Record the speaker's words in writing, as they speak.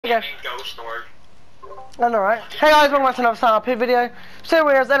Okay. Ghost Org. I'm alright. Hey guys, welcome back to another SANRP video. So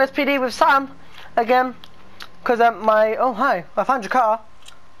we're as LSPD with Sam again, because oh hi, I found your car.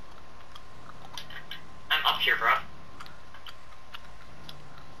 I'm up here, bro.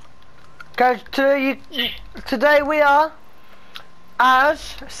 Guys, today we are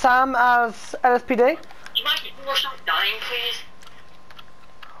as Sam as LSPD. You might more stop dying, please.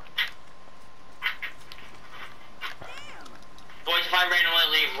 Boys, if I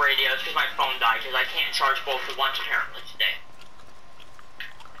randomly leave radio, it's because my phone died, because I can't charge both at once apparently today.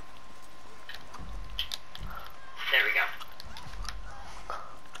 There we go.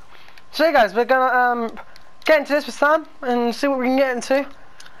 So yeah, guys, we're gonna get into this with Sam and see what we can get into.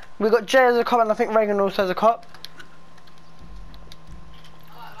 We've got Jay as a cop and I think Reagan also as a cop.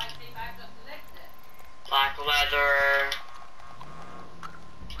 Black leather.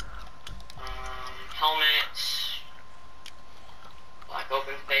 Helmets. Black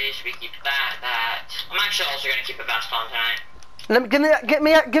open face, we keep that. I'm actually also gonna keep a vest on tonight.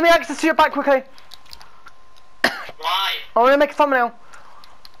 Give me access to your bike quickly. Why? I want to make a thumbnail.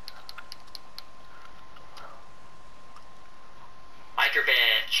 Biker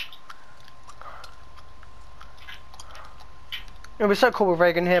bitch. It'll be so cool with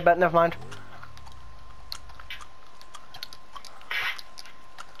Reagan here, but never mind.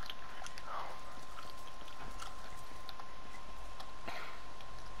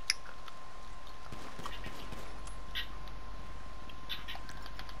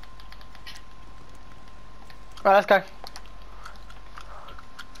 Right, let's go. Make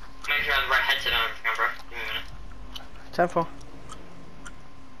sure I have the right headset on everything, bro. Give me a minute. 10-4.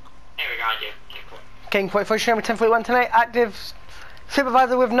 There we go, I do. Okay, cool. King 44, showing me 10-41 tonight. Active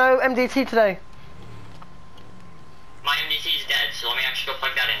supervisor with no MDT today. My MDT is dead, so let me actually go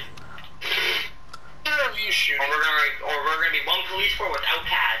plug that in. Are you shooting? Or we're gonna be one police force without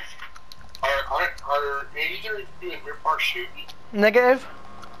pads. Are either doing rear park shooting? Negative.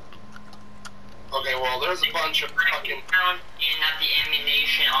 Okay, well, there's a bunch of fucking... Found in at the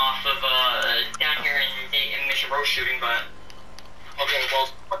ammunition off of, down here in Mission Road shooting, but... Okay, well,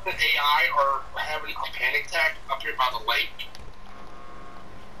 fucking AI are having a panic attack up here by the lake.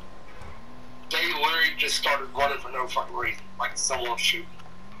 They literally just started running for no fucking reason, like someone shooting.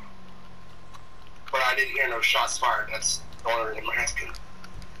 But I didn't hear no shots fired, that's the only reason I'm asking.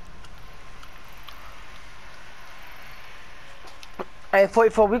 Hey,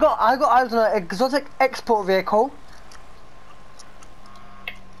 44. I got eyes on an exotic export vehicle.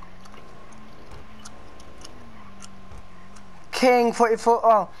 King 44.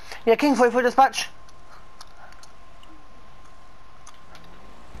 Oh, yeah, King 44 dispatch.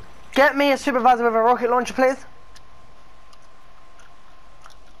 Get me a supervisor with a rocket launcher, please.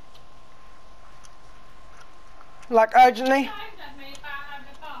 Like urgently.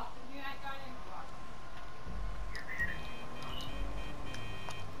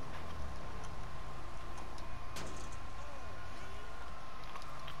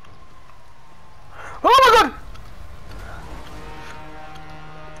 Oh my god!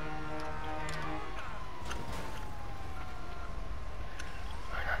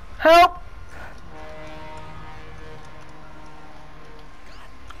 Help!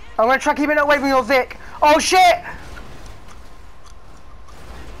 I'm gonna try keeping it away from your Vic. Oh shit!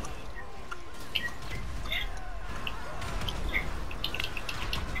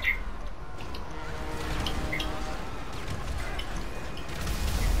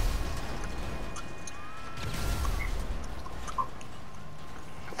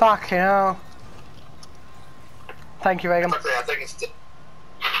 Fucking hell. Thank you, Reagan. Okay, I think it's...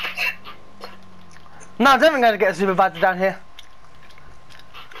 No, I'm definitely going to get a supervisor down here.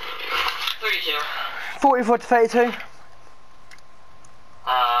 32. 44 to 32.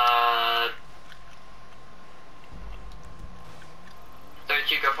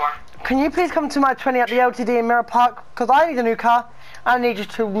 32, go for it. Can you please come to my 20 at the LTD in Mirror Park? Because I need a new car. I need you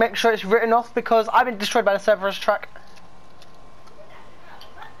to make sure it's written off because I've been destroyed by the Cerberus truck.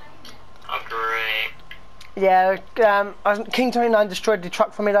 Oh, great. Yeah, King 29 destroyed the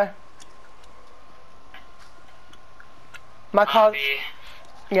truck for me though. My car,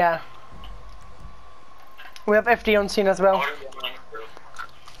 yeah. We have FD on scene as well.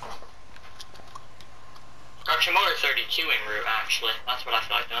 Actually, motor 32 en route, actually. That's what I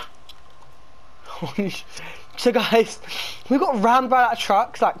feel like doing. So guys, we got rammed by that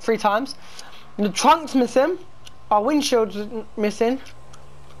truck like 3 times. The trunk's missing. Our windshield's missing.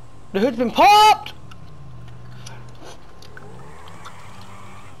 The hood's been popped!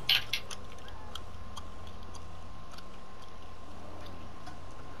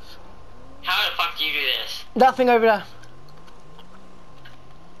 How the fuck do you do this? That thing over there.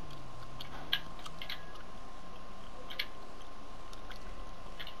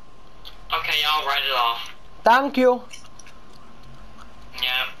 I'll write it off. Thank you.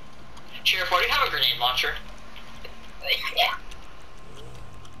 Yeah. Sheriff, why do you have a grenade launcher? Yeah.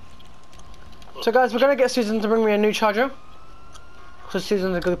 So guys, we're gonna get Susan to bring me a new charger. Because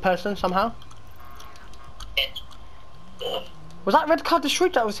Susan's a good person somehow. Was that red car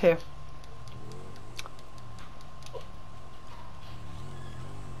destroyed that was here?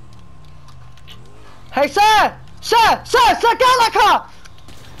 Hey sir! Sir! Sir! Sir! Get out of that car!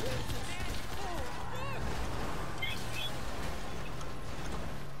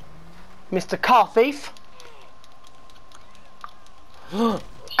 Mr. Car Thief.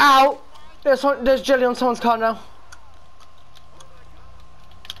 Ow! There's jelly on someone's car now.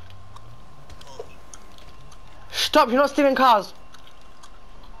 Stop, you're not stealing cars.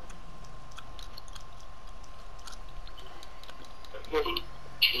 Hey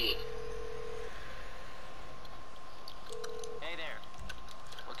there.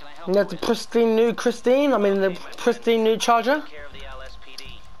 What can I help You have the pristine new Christine, the pristine new charger. Care of the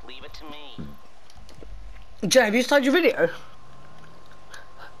LSPD. Leave it to me. Jay, have you started your video?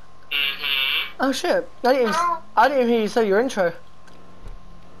 Oh shit, I didn't even hear you say your intro.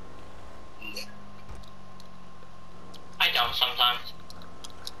 I don't sometimes.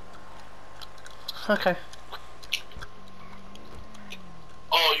 Okay.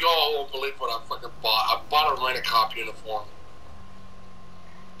 Oh, y'all won't believe what I fucking bought. I bought a rent-a-cop uniform.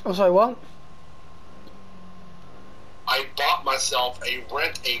 I'm sorry, what? I bought myself a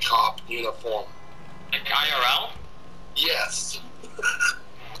rent-a-cop uniform. Like IRL? Yes.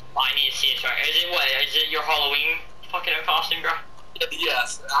 I need to see it. Right? Is it your Halloween fucking costume, bro?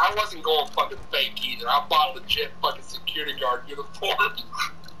 Yes. I wasn't going fucking fake either. I bought a legit fucking security guard uniform.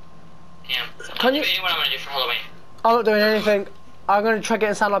 Damn. Can you? What I'm gonna do for Halloween? I'm not doing anything. I'm gonna try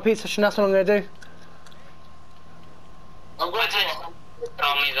getting SANRP session. That's what I'm gonna do. I'm going to.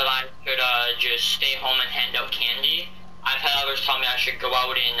 Tell me that I could just stay home and hand out candy. I've had others tell me I should go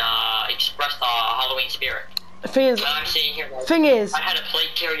out and express the Halloween spirit. The thing is, But I'm sitting here. Like, I had a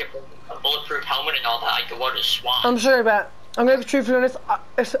plate carrier, a bulletproof helmet, and all that. I could go out as SWAT. I'm sorry about. I'm gonna be truthfully honest.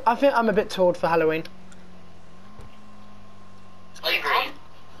 I think I'm a bit too old for Halloween. I agree.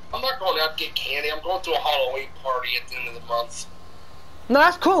 I'm not going out to get candy. I'm going to a Halloween party at the end of the month. No,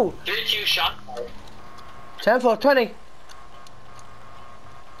 that's cool. 3-2 shot. 10-4, 20.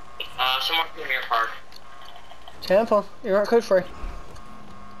 Someone from your card. 10-4. You're at code 3.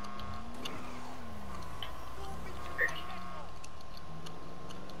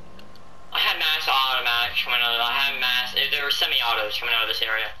 I had mass automatics coming out of I had mass. There were semi-autos coming out of this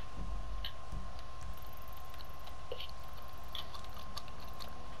area.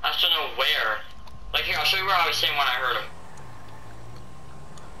 I just don't know where. Like here, I'll show you where I was saying when I heard him.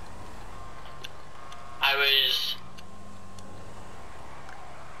 I was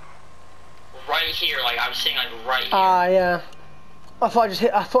right here, like I was saying, like right here. Ah, yeah. I thought I just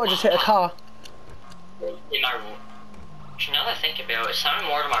hit a car. In my. Actually, now that I think about it, it sounded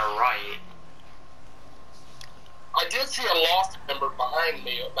more to my right. I did see a lost member behind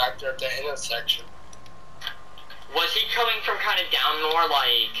me back there at the intersection. Was he coming from kind of down more,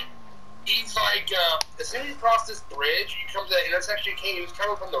 like? He's like, as soon as you cross this bridge, you come to the intersection, he was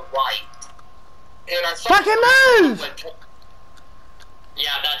coming from the right. And I saw Fucking move! Like,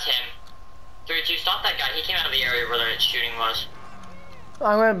 Yeah, that's him. 3-2, stop that guy. He came out of the area where the shooting was.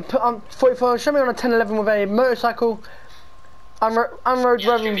 I'm gonna put on 44. Show me on a 1011 with a motorcycle, unroad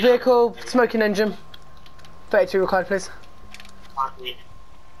driving vehicle, smoking engine. 32 required, please. Yeah, I'm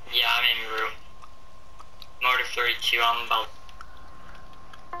in route. Motor 32, I'm about.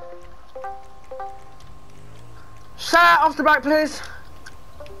 Sir, off the back, please.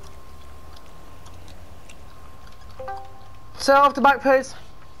 Sir, off the back, please.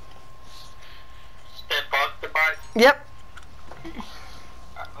 step off the bike. Yep.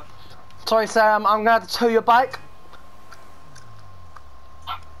 Sorry, sir, I'm gonna have to tow your bike.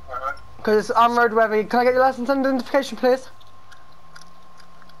 Because it's on-road ready. Can I get your license and identification, please?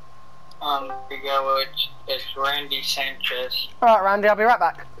 It's Randy Sanchez. Alright, Randy, I'll be right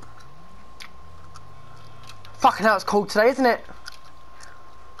back. Fucking hell, it's cold today, isn't it?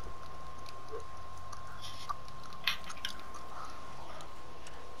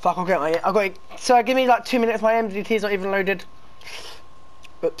 Fuck, I'll get I've got it. So give me like 2 minutes, my MDT's not even loaded.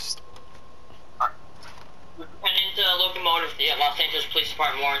 Oops. And into locomotive, the Los Angeles Police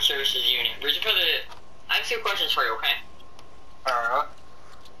Department Warrant Services Unit. Reason for the... I have 2 questions for you, okay? Alright.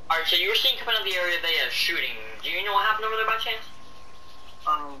 Alright, so you were seeing coming out of the area they have shooting. Do you know what happened over there by chance?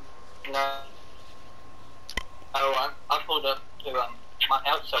 No. Oh, I pulled up to my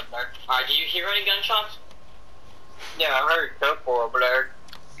house up there. Alright, did you hear any gunshots? Yeah, I heard a couple over there.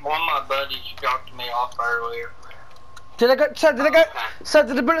 One of my buddies dropped me off earlier. Did I go? Sir, did I go? Sir,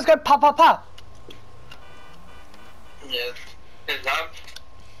 did the bullets go pa pa pa? Yes.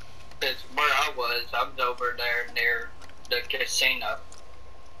 Cause where I was over there near the casino.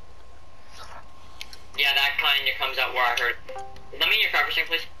 Yeah, that kind of comes out where I heard. Let me in your car for a second,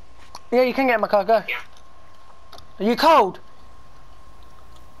 please. Yeah, you can get in my car. Go. Yeah. Are you cold?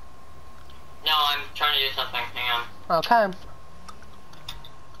 No, I'm trying to do something. Hang on. Okay.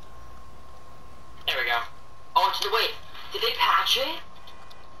 There we go. Oh, it's the wait. Did they patch it?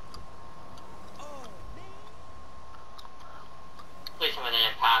 Please tell me they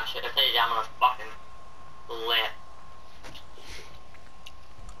didn't patch it. If they did, I'm gonna fucking lit.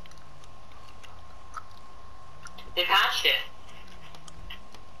 They patched it.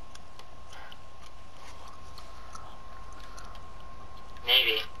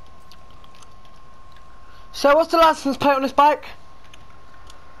 Maybe. So, what's the license plate on this bike?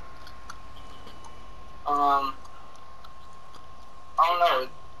 I don't know.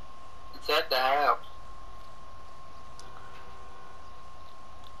 It's at the house.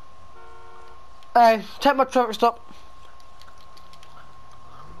 Hey, take my traffic stop.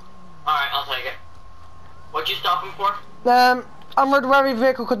 Alright, I'll take it. What'd you stop him for? Unroadworthy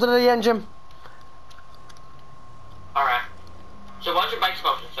vehicle because of the engine. Alright. So what's your bike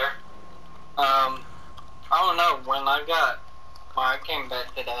smoking, sir? I don't know. When I came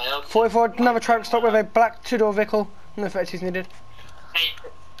back to the house. 44, another traffic stop with a black two-door vehicle. No effects needed. Hey,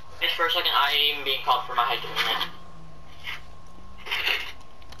 just for a second, I am being called for my head in a minute.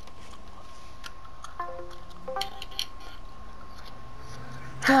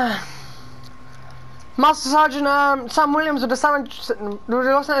 Master Sergeant Sam Williams of the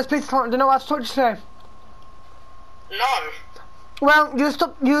Los Angeles Police Department, do you know what I talked to you today? No. Well, you was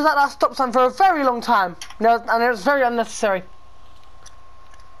at that stop sign for a very long time, and it was very unnecessary.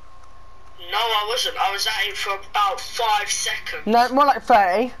 No, I wasn't. I was at it for about 5 seconds. No, more like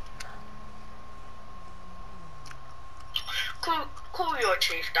 30. Call your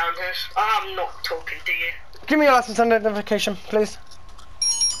chief down here. I'm not talking to you. Give me your license and identification, please.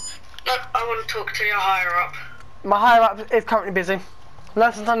 No, I want to talk to your higher up. My higher up is currently busy.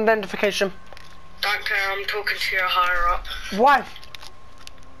 License and identification. Don't care, I'm talking to your higher up. Why?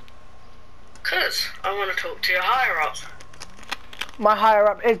 'Cause I want to talk to your higher up. My higher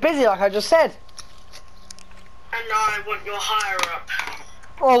up is busy, like I just said. And I want your higher up.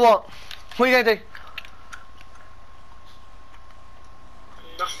 Or what? What are you gonna do?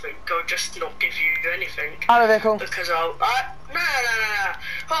 Nothing. I'll just not give you anything. Out of the vehicle. Because no.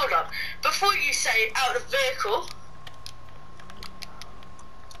 Hold up. Before you say out of the vehicle.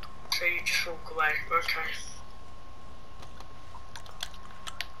 So you just walk away. Okay.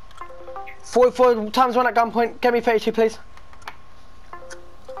 44 times 1 at gunpoint. Get me 32, please.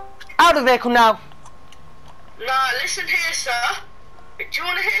 Out of the vehicle now. Nah, listen here, sir. Do you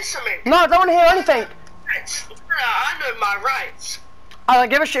want to hear something? No, I don't want to hear anything. I know my rights. I don't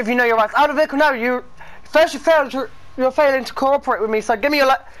give a shit if you know your rights. Out of the vehicle now. You're failing to cooperate with me. So give me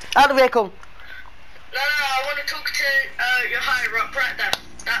your out of the vehicle. No, I want to talk to your higher up right there.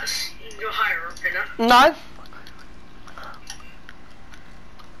 That's your higher up, you know? No.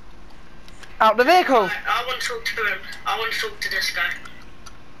 Out the vehicle. Right, I want to talk to him. I want to talk to this guy.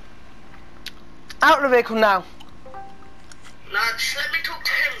 Out the vehicle now. Nah, just let me talk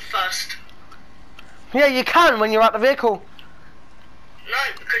to him first. Yeah, you can when you're out the vehicle. No,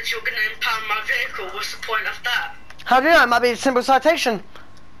 because you're going to impound my vehicle. What's the point of that? How do you know? It might be a simple citation.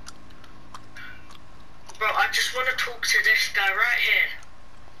 Bro, I just want to talk to this guy right here.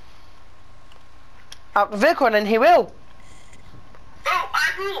 Out the vehicle and then he will. Bro,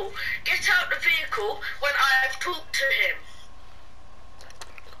 I will get out the vehicle when I've talked to him.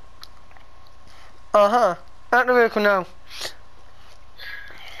 Uh-huh. Out the vehicle now.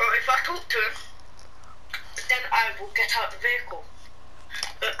 Bro, if I talk to him, then I will get out the vehicle.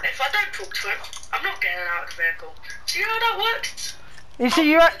 But if I don't talk to him, I'm not getting out of the vehicle. See how that works? You see,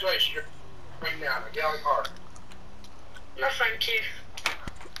 you're at... Situation right now. Get out of the car. No, thank you.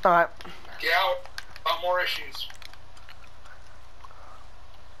 Alright. Get out. About more issues.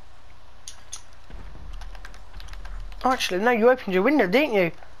 Oh, actually, no, you opened your window, didn't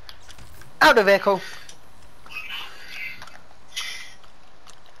you? Out of the vehicle.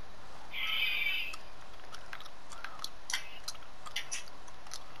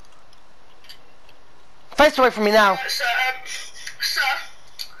 Face away from me now. Sir,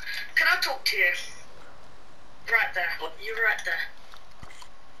 can I talk to you? Right there. You're right there.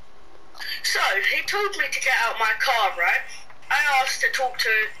 So, he told me to get out my car, right? I asked to talk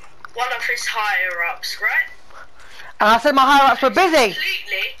to one of his higher-ups, right? And I said my higher ups were busy.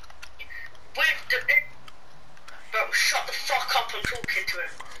 Completely with the. Bro, shut the fuck up! I'm talking to him.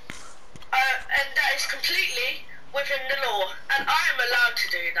 And that is completely within the law, and I am allowed to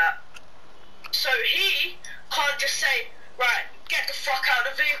do that. So he can't just say, right, get the fuck out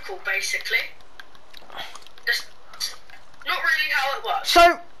of the vehicle, basically. That's not really how it works.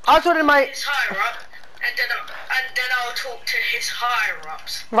 So I told him my His higher up, and then I'll talk to his higher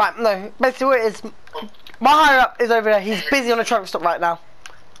ups. right. No, basically what it is, my higher up is over there. He's busy on a truck stop right now.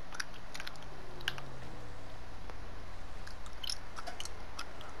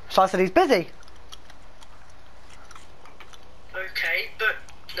 So I said he's busy. Okay, but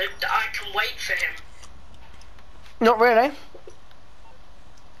I can wait for him. Not really.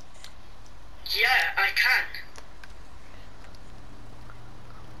 Yeah, I can.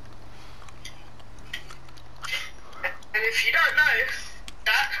 And if you don't know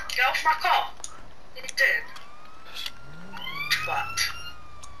that, get off my car. You did. But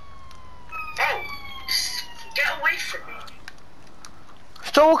oh, get away from me.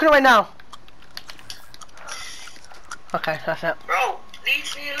 Stop walking away now. Okay, that's it. Bro,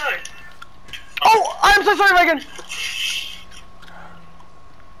 leave me alone. Oh, I'm so sorry, Megan.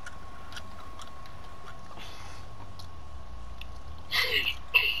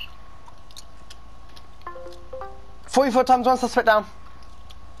 "44 times 1 suspect down."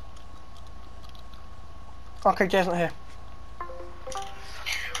 Okay, Jay's not here.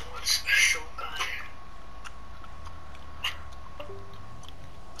 One special guy.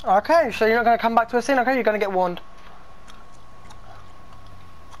 Okay, so you're not going to come back to a scene, okay? You're going to get warned.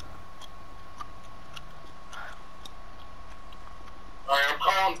 Alright, I'm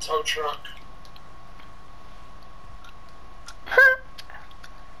calling tow truck.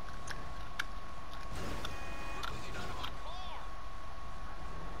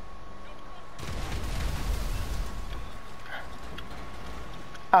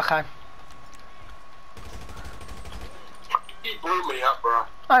 Okay. He blew me up, bro.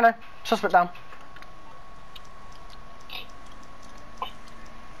 I know. Suspect down.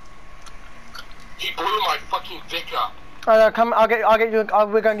 He blew my fucking Vic up. I know. Come. I'll get you.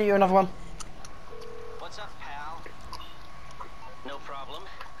 We're going to get you another one. What's up, pal? No problem.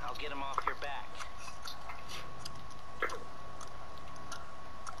 I'll get him off your back.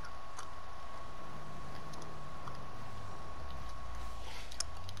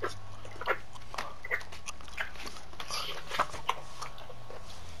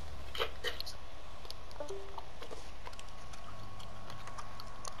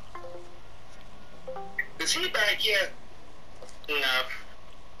 Is he back yet? No.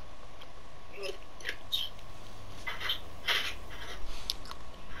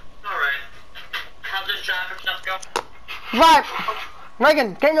 Alright. How's this traffic stuff go? Right.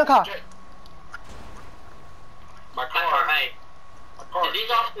 Megan, get in your car. My Hi, car. hey. My car. Did these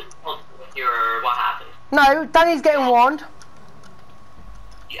officers tell you or what happened? No, Danny's getting warned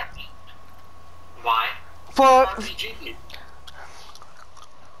Yeah. Why? for. RPG'd me.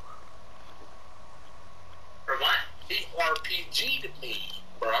 For what? He RPG'd me,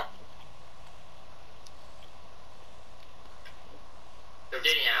 bro. So did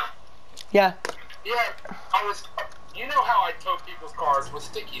he now? Yeah. Yeah, I was. You know how I tow people's cars with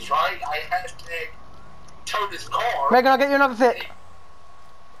stickies, right? I hashtag towed his car. Megan, I'll get you another Vic.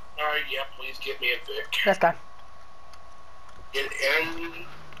 Alright, yeah, please get me a Vic. Let's go. Get in.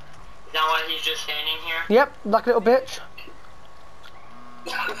 Is that why he's just standing here? Yep, like a little bitch.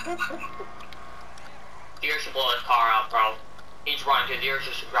 Deer should blow his car out, bro. He's running to Deer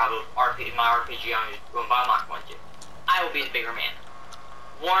just to grab my RPG on his room, but I'm not going to. I will be the bigger man.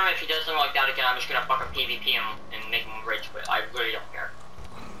 Warn him if he does something like that again, I'm just gonna fucking PvP him and make him rich, but I really don't care.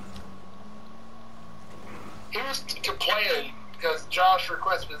 He was complaining because Josh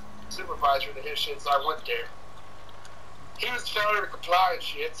requested his supervisor to his shit, so I went there. He was failure to comply and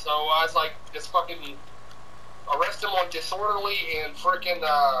shit, so I was like, just fucking arrest him on disorderly and freaking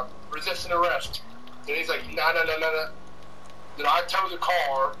resisting arrest. And he's like, no. Then I towed the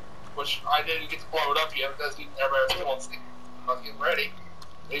car, which I didn't get to blow it up yet, because everybody wants to. I was getting ready.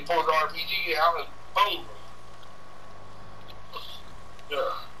 And he pulled the RPG out and boom.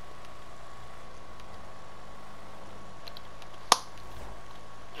 Yeah.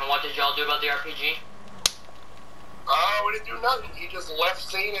 And what did y'all do about the RPG? We didn't do nothing. He just left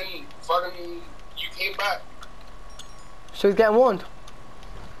scene and fucking you came back. So he's getting warned.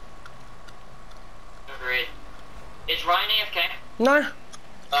 Agreed. Is Ryan AFK? No.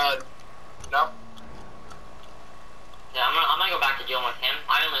 No. Yeah, I'm gonna go back to dealing with him.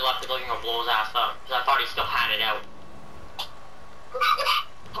 I only left because I was gonna blow his ass up, because I thought he still had it out.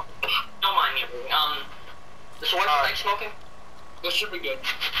 Don't mind me. So what should I bike smoking? This should be good.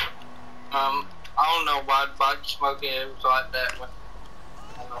 I don't know why bike smoking is like that.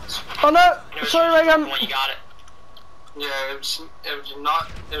 Oh no! It was Sorry, just Reagan. when you got it. Yeah, it was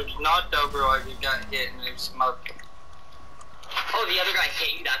knocked over like you got hit and it was smoking. Oh, the other guy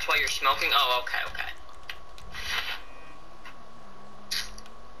hit you, that's why you're smoking? Oh, okay, okay.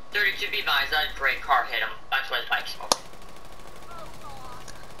 32 be advised, that great car hit him. That's why his bike's smoking.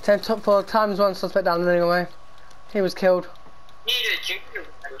 10 top 4 times 1 suspect down anyway. He was killed. You need a junior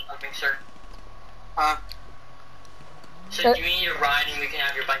ride or something, sir. Huh? So do you need a ride and we can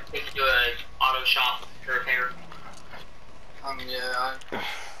have your bike taken to an auto shop to repair? Yeah,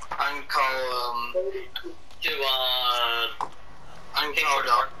 I can call, I can call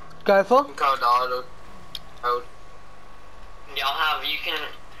the, Go for? I can call the auto code. Yeah, I'll have, you can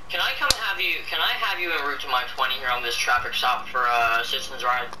I have you en route to my 20 here on this traffic stop for a citizen's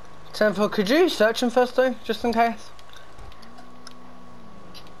ride? 10-4, could you search him first though, just in case?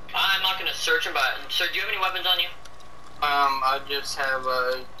 I'm not gonna search him, but, sir, do you have any weapons on you? I just have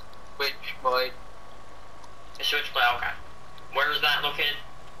a switchblade. A switchblade, okay. Where is that located?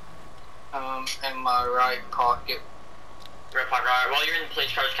 In my right pocket. Right pocket, alright. While you're in the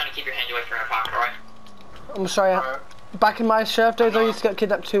police car, just kind of keep your hand away from your pocket, alright? I'm sorry, Alright. back in my sheriff days I used to get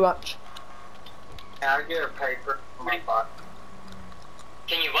kidnapped too much. Can I get a paper from my bike?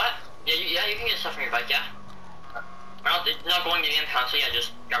 Can you what? Yeah, you can get stuff from your bike, yeah. Well, it's not going to the impound, so yeah,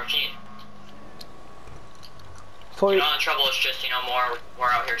 just grab what you need. 40, You're not in trouble, it's just, you know, we're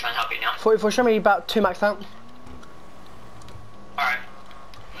out here trying to help you now. 44, show me about 2 max out. Alright.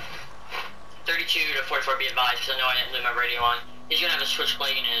 32 to 44 be advised, because I know I didn't leave my radio on. He's gonna have a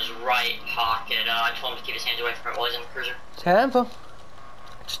switchblade in his right pocket. I told him to keep his hands away from it while he's in the cruiser. 10-4.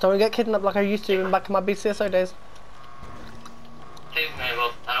 Just don't get kidnapped like I used to back in my BCSO days. Okay,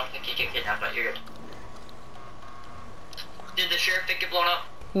 well, I don't think he get kidnapped, but you're good. Did the sheriff get blown up?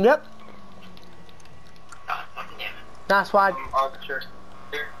 Yep. God fucking damn it. That's why. Officer,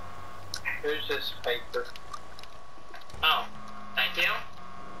 here's this paper. Oh, thank you.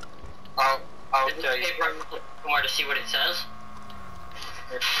 I'll Is this tell you. paper somewhere to see what it says?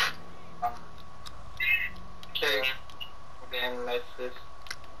 Okay. Then that's this.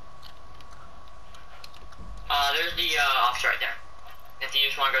 There's the officer right there. If you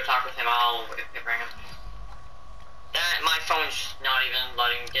just want to go talk with him, I'll bring him. My phone's not even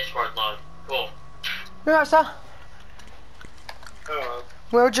letting Discord load. Cool. You're right, sir. Hello.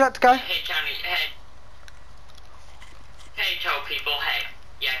 Where would you like to go? Hey, County, hey, tow people, hey.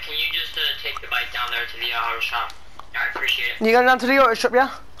 Yeah, can you just take the bike down there to the auto shop? Alright, appreciate it. You going down to the auto shop, yeah?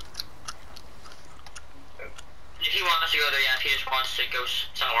 If he wants to go there, yeah, if he just wants to go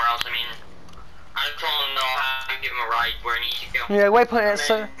somewhere else, I mean, I'd tell him no, I'll give him a ride where he needs to go. Yeah, waypoint it,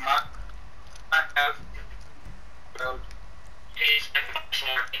 so. I have. He's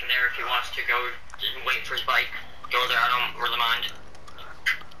somewhere there if he wants to go, just wait for his bike. Go there, I don't really mind.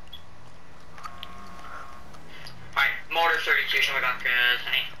 Alright, motor 32, show me back,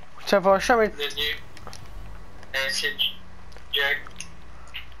 honey. 10-4, show me. Did you message Jack?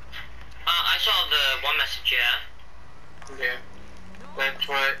 I saw the one message, yeah. Yeah.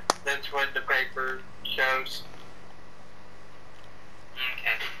 That's what the paper shows.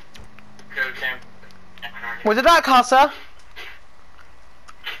 Okay. Goes in. Was it that car, sir?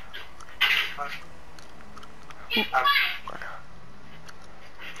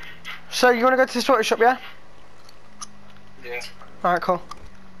 So you want to go to the auto shop, yeah? Yeah. Alright, cool.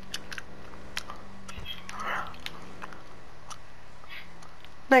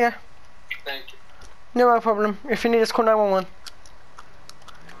 There you go. Thank you. No problem. If you need us, call 911.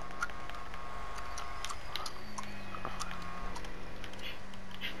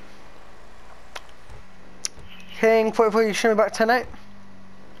 King 44, you show me back 10-8.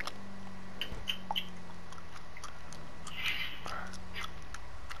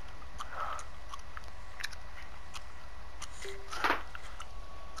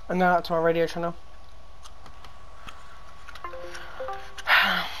 And now out to my radio channel.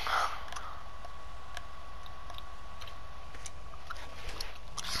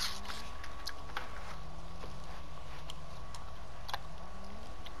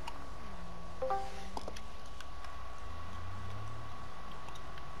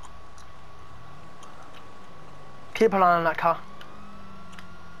 Keep an eye on that car.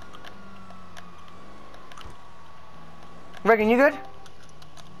 Regan, you good?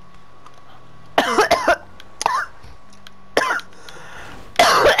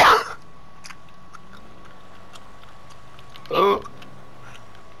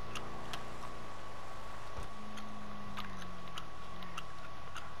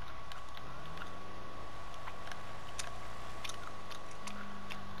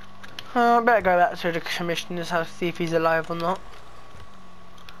 I better go back to the commissioner's house, see if he's alive or not.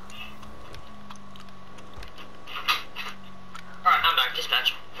 Alright, I'm back,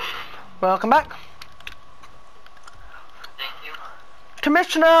 dispatch. Welcome back. Thank you.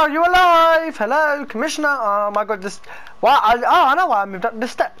 Commissioner, are you alive? Hello, Commissioner. Oh my god, this... Why? I know why I moved up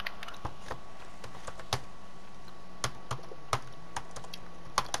this step.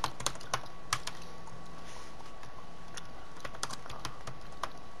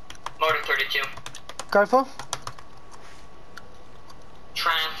 Motor 32. Go for.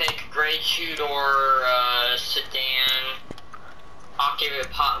 Traffic, gray two-door, sedan. I'll give it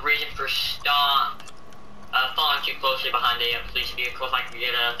a reason for stop. Following too closely behind a police vehicle. If I can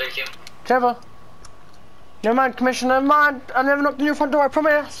get a 32. Trevor. Never mind, Commissioner, never mind. I never knocked on your front door, I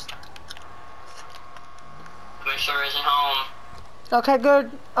promise. Commissioner isn't home. Okay,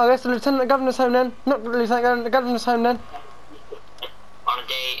 good. I guess the Lieutenant Governor's home then. Not the Lieutenant Governor, the Governor's home then. On a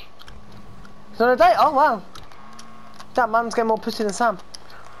date. He's on a date? Oh, wow. That man's getting more pussy than Sam.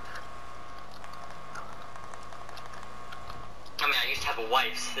 I mean, I used to have a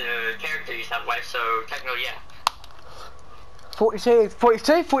wife. The character used to have a wife, so technically, yeah. 42,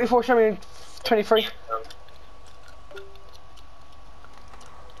 42, 44, show me 23.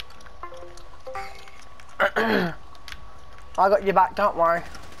 I got your back, don't worry.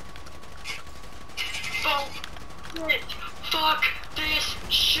 Fuck this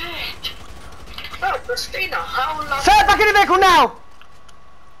shit! Oh, Christina, how long? Set back in the vehicle now!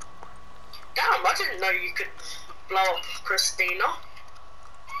 Damn, I didn't know you could blow up Christina.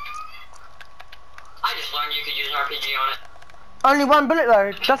 I just learned you could use an RPG on it. Only one bullet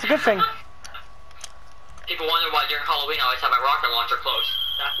though, that's a good thing. People wonder why during Halloween I always have my rocket launcher close.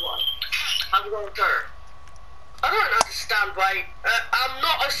 That's why. How's it going, sir? I don't understand why. I'm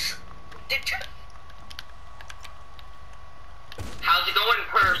not a. Did you? How's it going,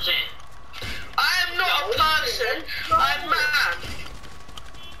 person? I am not a person. I'm man.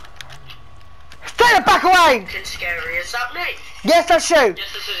 Stay the back away! Fucking scary. Is that me? Yes, that's you.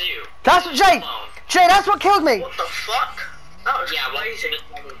 Yes, this is you. That's what Jay. Jay, that's what killed me. What the fuck? That was Yeah, well, crazy.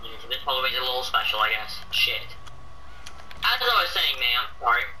 this Halloween's a little special, I guess. Shit. As I was saying, ma'am,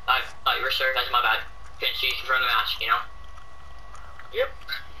 sorry, I thought you were sir, that's my bad. Couldn't see you from the mask, you know? Yep.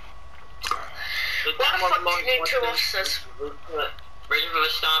 Why the fuck do you need two officers? Reason for the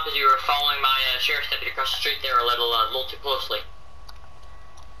stop is you were following my sheriff's deputy across the street there a little too closely.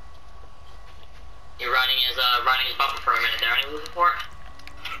 You're riding his bumper for a minute there. Any reason for it?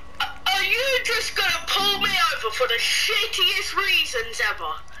 Are you just gonna pull me over for the shittiest reasons ever?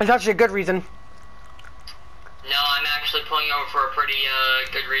 It's actually a good reason. No, I'm actually pulling you over for a pretty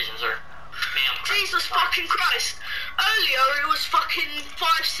good reason, sir. Ma'am. Jesus fucking Christ! Earlier it was fucking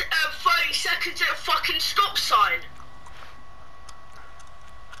 30 seconds at a fucking stop sign.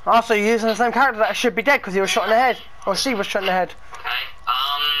 Also, you're using the same character that should be dead because he was shot in the head. Or she was shot in the head. Okay.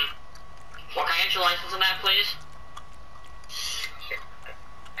 What can I get your license on that, please?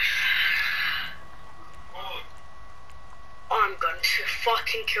 I'm going to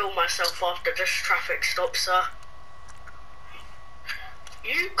fucking kill myself after this traffic stop, sir.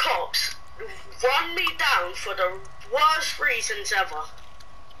 You cops run me down for the worst reasons ever.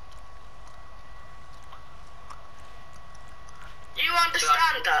 You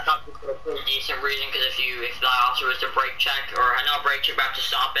understand that? Not a decent reason, because if the officer was to brake check, or not brake check, but have to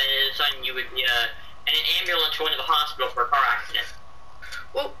stop it, sudden you would be in an ambulance going to the hospital for a car accident.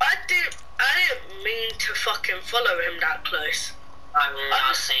 Well, I didn't mean to fucking follow him that close. I'm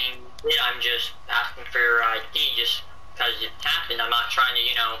not saying it, I'm just asking for your ID, just because it happened. I'm not trying to,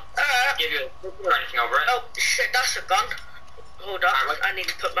 give you a ticket or anything over it. Oh shit, that's a gun. Hold up, I need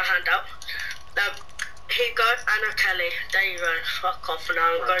to put my hand out. Here you go, Anna Kelly. There you go. Fuck off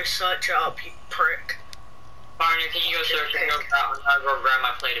now and go search it up, you prick. Partner, can you go search and I'll go grab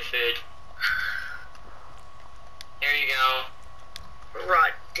my plate of food. Here you go.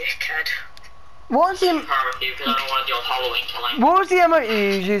 Right, dickhead. What was the Barbecue, because I don't want to deal with Halloween killing. what was the ammo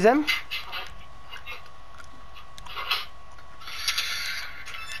you was using?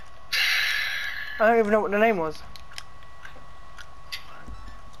 I don't even know what the name was.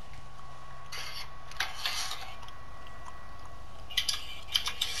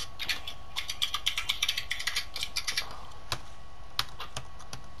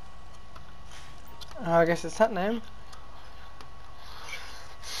 I guess it's that name.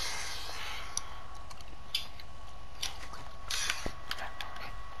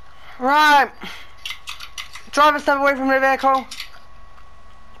 Right. Driver, step away from the vehicle.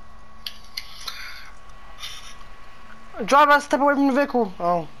 Driver, step away from the vehicle.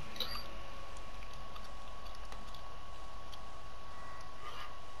 Oh.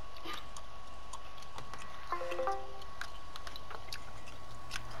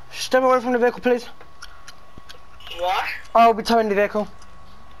 Step away from the vehicle, please. Why? I'll be towing the vehicle.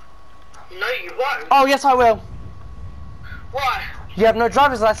 No, you won't. Oh, yes, I will. Why? You have no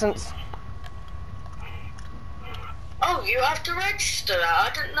driver's license. Oh, you have to register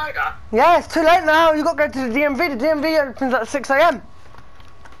that. I didn't know that. Yeah, it's too late now. You got to go to the DMV. The DMV opens at 6 AM.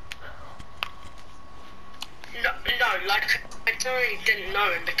 No, like I really didn't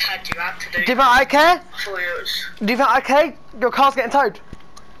know in the CAD you had to do. Do you think I care? I thought it was. Do you think I care? Your car's getting towed.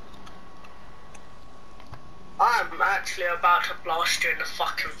 I'm actually about to blast you in the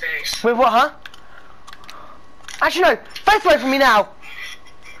fucking face. With what, huh? Actually, no. Face away from me now.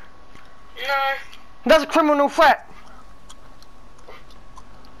 No. That's a criminal threat.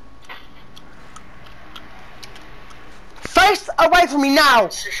 Face away from me now.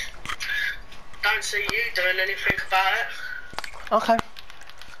 Don't see you doing anything about it. Okay.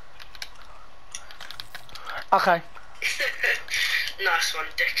 Okay. Nice one,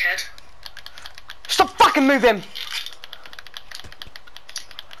 dickhead. Stop fucking moving.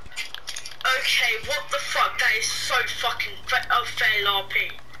 Okay, what the fuck? That is so fucking fail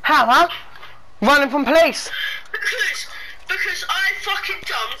RP. How, huh? Running from police. Because I fucking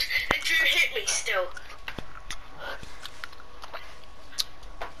jumped and you hit me still.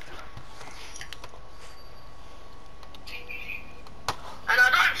 And I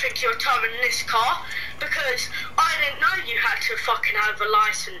don't think you're towing this car because I didn't know you had to fucking have a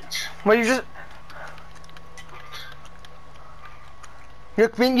license. Well, you've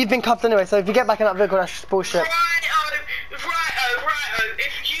been cuffed anyway, so if you get back in that vehicle, that's just bullshit. Righto.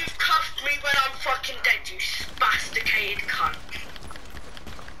 If you've cuffed me when I'm fucking dead, you spasticated cunt.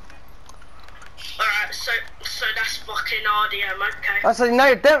 Alright, so that's fucking RDM, okay? I said, no,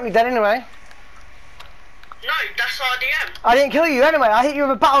 you're definitely dead anyway. No, that's RDM. I didn't kill you anyway, I hit you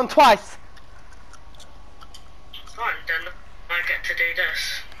with a baton twice. Fine, then I get to do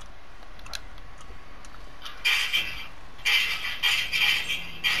this.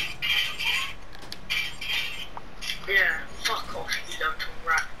 Yeah, fuck off, you little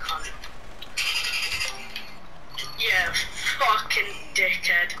rat cunt. Yeah, fucking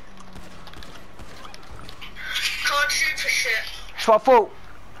dickhead. Can't shoot for shit. It's my fault.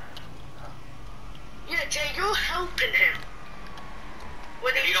 Yeah, Jay, you're helping him.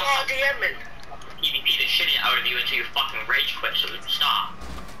 When he's RDMing. PvP the shit out of you until you fucking rage quit, so stop.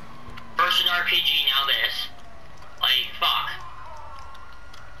 First an RPG, now this. Like, fuck.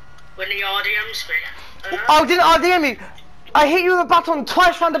 When he RDMs me. I didn't RDM you. I hit you with a baton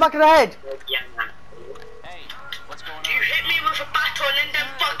twice round the back of the head. Yeah, man. Hey, what's going You on? hit me with a baton and then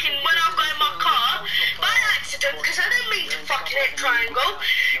fucking when I got in my car, by accident, because I didn't mean to fucking hit triangle,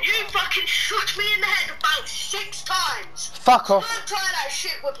 you fucking shot me in the head about 6 times. Fuck off. Don't try that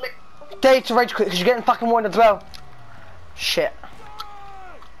shit with me. Dare you to rage quit because you're getting fucking warned as well. Shit.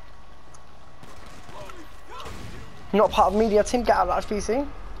 You're not part of media team, get out of that VC.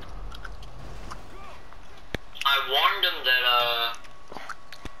 I warned him that,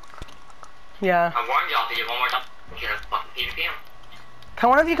 Yeah. I warned y'all if you did one more time, you're gonna fucking PvP him. Can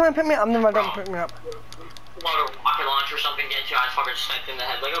one of you come and pick me up? I'm never going to pick me up. Load a rocket launcher or something, get your eyes fucking sniped in the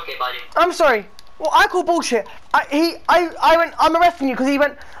head, like, okay, buddy. I'm sorry. Well, I call bullshit. I went, I'm arresting you because he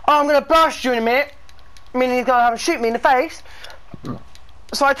went, oh, I'm going to blast you in a minute. Meaning he's going to have a shoot me in the face.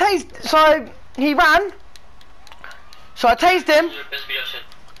 So I tased, so he ran. So I tased him. This video shit.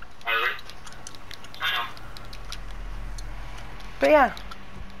 Alright, ready? I know. But yeah.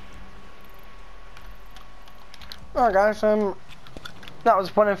 Alright guys, that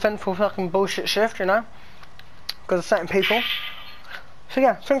was one eventful fucking bullshit shift, you know? Because of certain people. So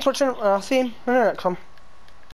yeah, thanks for watching, I'll see you in the next one.